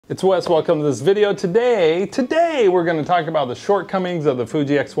It's Wes, welcome to this video. Today we're going to talk about the shortcomings of the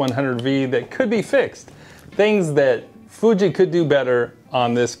Fuji X100V that could be fixed. Things that Fuji could do better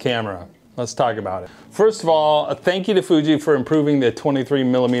on this camera. Let's talk about it. First of all, a thank you to Fuji for improving the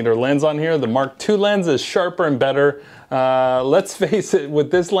 23mm lens on here. The Mark II lens is sharper and better. Let's face it,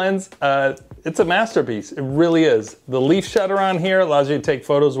 with this lens, it's a masterpiece. It really is. The leaf shutter on here allows you to take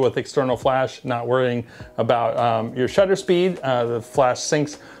photos with external flash, not worrying about your shutter speed. The flash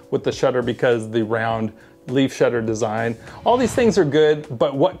syncs with the shutter because the round leaf shutter design. All these things are good,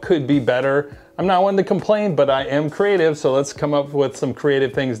 but what could be better? I'm not one to complain, but I am creative, so let's come up with some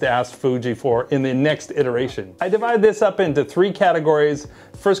creative things to ask Fuji for in the next iteration. I divide this up into 3 categories.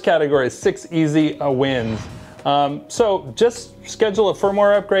 First category is 6 easy wins. So just schedule a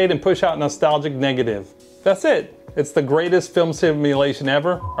firmware upgrade and push out nostalgic negative. That's it. It's the greatest film simulation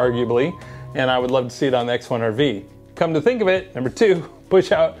ever, arguably, and I would love to see it on the X100V. Come to think of it, number 2,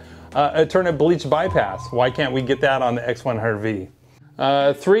 push out alternate bleach bypass. Why can't we get that on the X100V?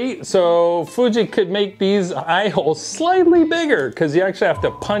 3, so Fuji could make these eye holes slightly bigger because you actually have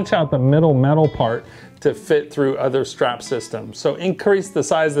to punch out the middle metal part to fit through other strap systems. So increase the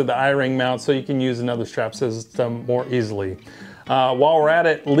size of the eye ring mount so you can use another strap system more easily. While we're at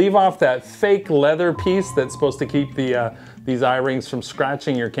it, leave off that fake leather piece that's supposed to keep these eye rings from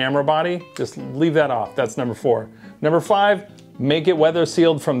scratching your camera body. Just leave that off. That's number 4. Number 5, make it weather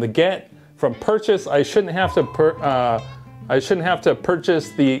sealed from the get. From purchase, I shouldn't have to purchase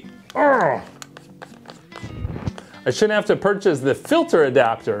the filter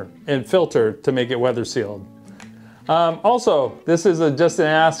adapter and filter to make it weather sealed. Also, this is just an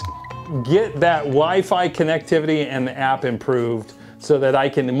ask, get that Wi-Fi connectivity and the app improved so that I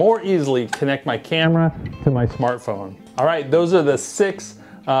can more easily connect my camera to my smartphone. All right, those are the 6,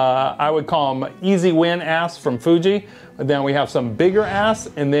 I would call them easy win asks from Fuji. Then we have some bigger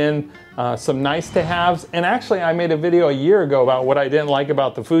asks and then some nice to haves. And actually I made a video a year ago about what I didn't like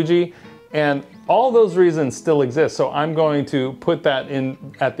about the Fuji, and all those reasons still exist. So I'm going to put that in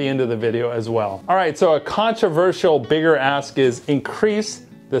at the end of the video as well. All right, so a controversial bigger ask is increase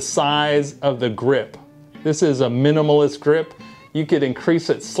the size of the grip. This is a minimalist grip. You could increase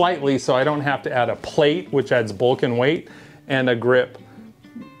it slightly so I don't have to add a plate, which adds bulk and weight, and a grip.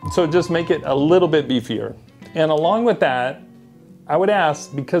 So just make it a little bit beefier. And along with that, I would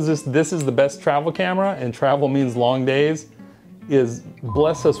ask, because this is the best travel camera and travel means long days, is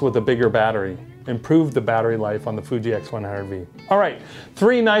bless us with a bigger battery. Improve the battery life on the Fuji X100V. All right,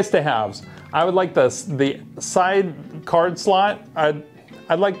 3 nice to haves. I would like the side card slot. I'd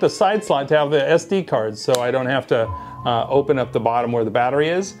like the side slot to have the SD cards so I don't have to open up the bottom where the battery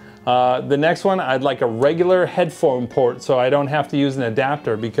is. The next one, I'd like a regular headphone port so I don't have to use an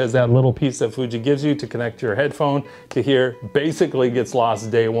adapter, because that little piece that Fuji gives you to connect your headphone to here basically gets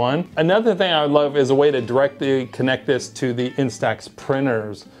lost day 1. Another thing I would love is a way to directly connect this to the Instax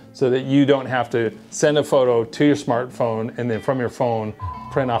printers so that you don't have to send a photo to your smartphone and then from your phone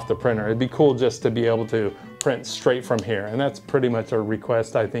print off the printer. It'd be cool just to be able to print straight from here, and that's pretty much a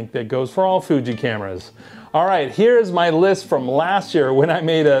request I think that goes for all Fuji cameras. All right, here's my list from last year when I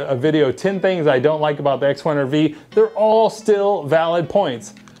made a video, 10 things I don't like about the X100V. They're all still valid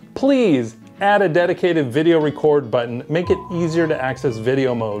points. Please add a dedicated video record button. Make it easier to access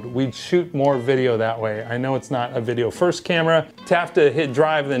video mode. We'd shoot more video that way. I know it's not a video first camera. To have to hit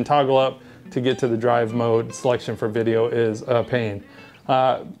drive then toggle up to get to the drive mode selection for video is a pain.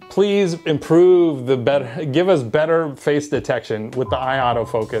 Please improve give us better face detection with the eye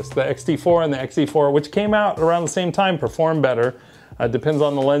autofocus. The X-T4 and the X-E4, which came out around the same time, perform better. Depends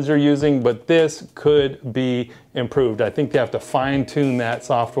on the lens you're using, but this could be improved. I think they have to fine-tune that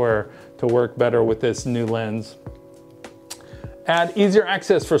software to work better with this new lens. Add easier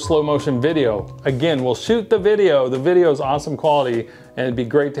access for slow motion video. Again, we'll shoot the video. The video is awesome quality, and it'd be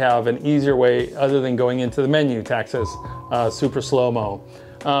great to have an easier way other than going into the menu to access super slow-mo.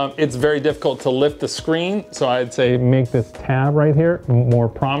 It's very difficult to lift the screen, so I'd say make this tab right here more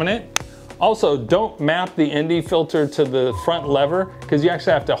prominent. Also, don't map the ND filter to the front lever, because you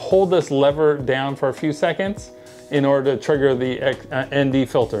actually have to hold this lever down for a few seconds in order to trigger the ND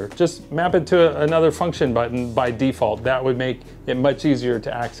filter. Just map it to another function button by default. That would make it much easier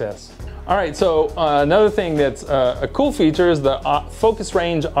to access. All right, so another thing that's a cool feature is the focus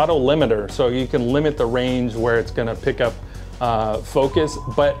range auto limiter. So you can limit the range where it's gonna pick up focus,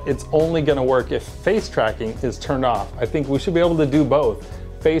 but it's only gonna work if face tracking is turned off. I think we should be able to do both.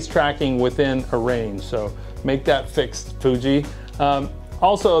 Face tracking within a range, so make that fixed, Fuji.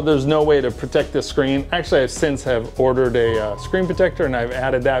 Also, there's no way to protect the screen. Actually, I've since have ordered a screen protector and I've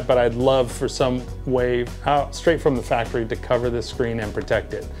added that, but I'd love for some way out straight from the factory to cover the screen and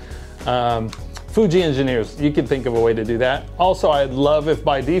protect it. Fuji engineers, you could think of a way to do that. Also, I'd love if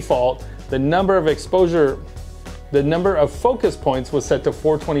by default, the number of focus points was set to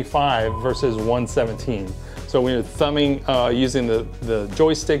 425 versus 117. So when you're thumbing, using the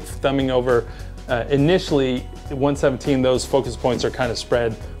joystick, thumbing over, initially 117, those focus points are kind of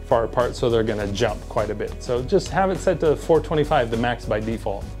spread far apart, so they're gonna jump quite a bit. So just have it set to 425, the max by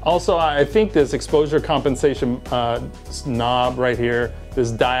default. Also, I think this exposure compensation knob right here,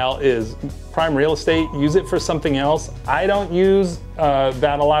 this dial is prime real estate. Use it for something else. I don't use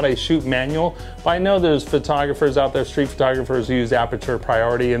that a lot. I shoot manual, but I know there's photographers out there, street photographers who use aperture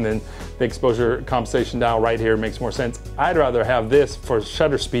priority, and then the exposure compensation dial right here makes more sense. I'd rather have this for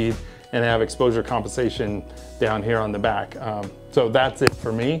shutter speed and have exposure compensation down here on the back. So that's it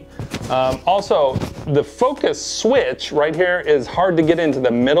for me. Also, the focus switch right here is hard to get into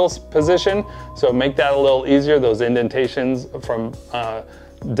the middle position, so make that a little easier. Those indentations from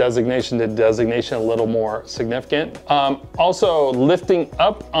designation to designation a little more significant. Also, lifting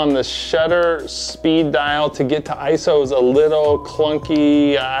up on the shutter speed dial to get to ISO is a little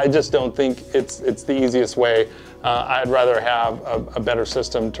clunky. I just don't think it's the easiest way. I'd rather have a better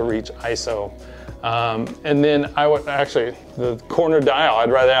system to reach ISO. And then I would actually, the corner dial,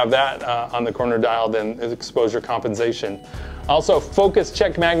 I'd rather have that on the corner dial than exposure compensation. Also, focus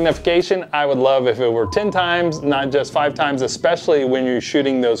check magnification. I would love if it were 10 times, not just 5 times, especially when you're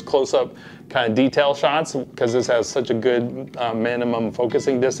shooting those close-up kind of detail shots, because this has such a good minimum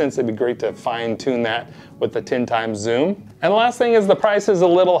focusing distance. It'd be great to fine-tune that with the 10 times zoom. And the last thing is the price is a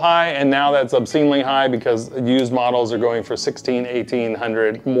little high, and now that's obscenely high because used models are going for $1,600,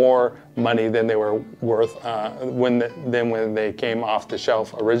 $1,800 more money than they were worth when they came off the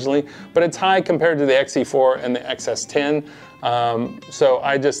shelf originally. But it's high compared to the XE4 and the XS10. So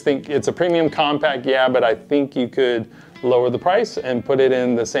I just think it's a premium compact, yeah, but I think you could lower the price and put it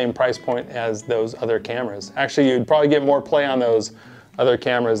in the same price point as those other cameras. Actually, you'd probably get more play on those other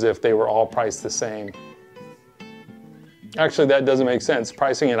cameras if they were all priced the same. Actually, that doesn't make sense.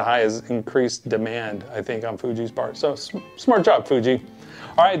 Pricing it high is increased demand, I think, on Fuji's part. So smart job, Fuji.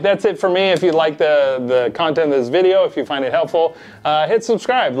 All right, that's it for me. If you like the content of this video, if you find it helpful, hit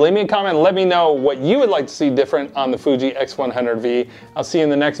subscribe, leave me a comment, let me know what you would like to see different on the Fuji X100V. I'll see you in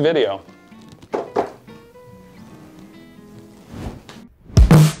the next video.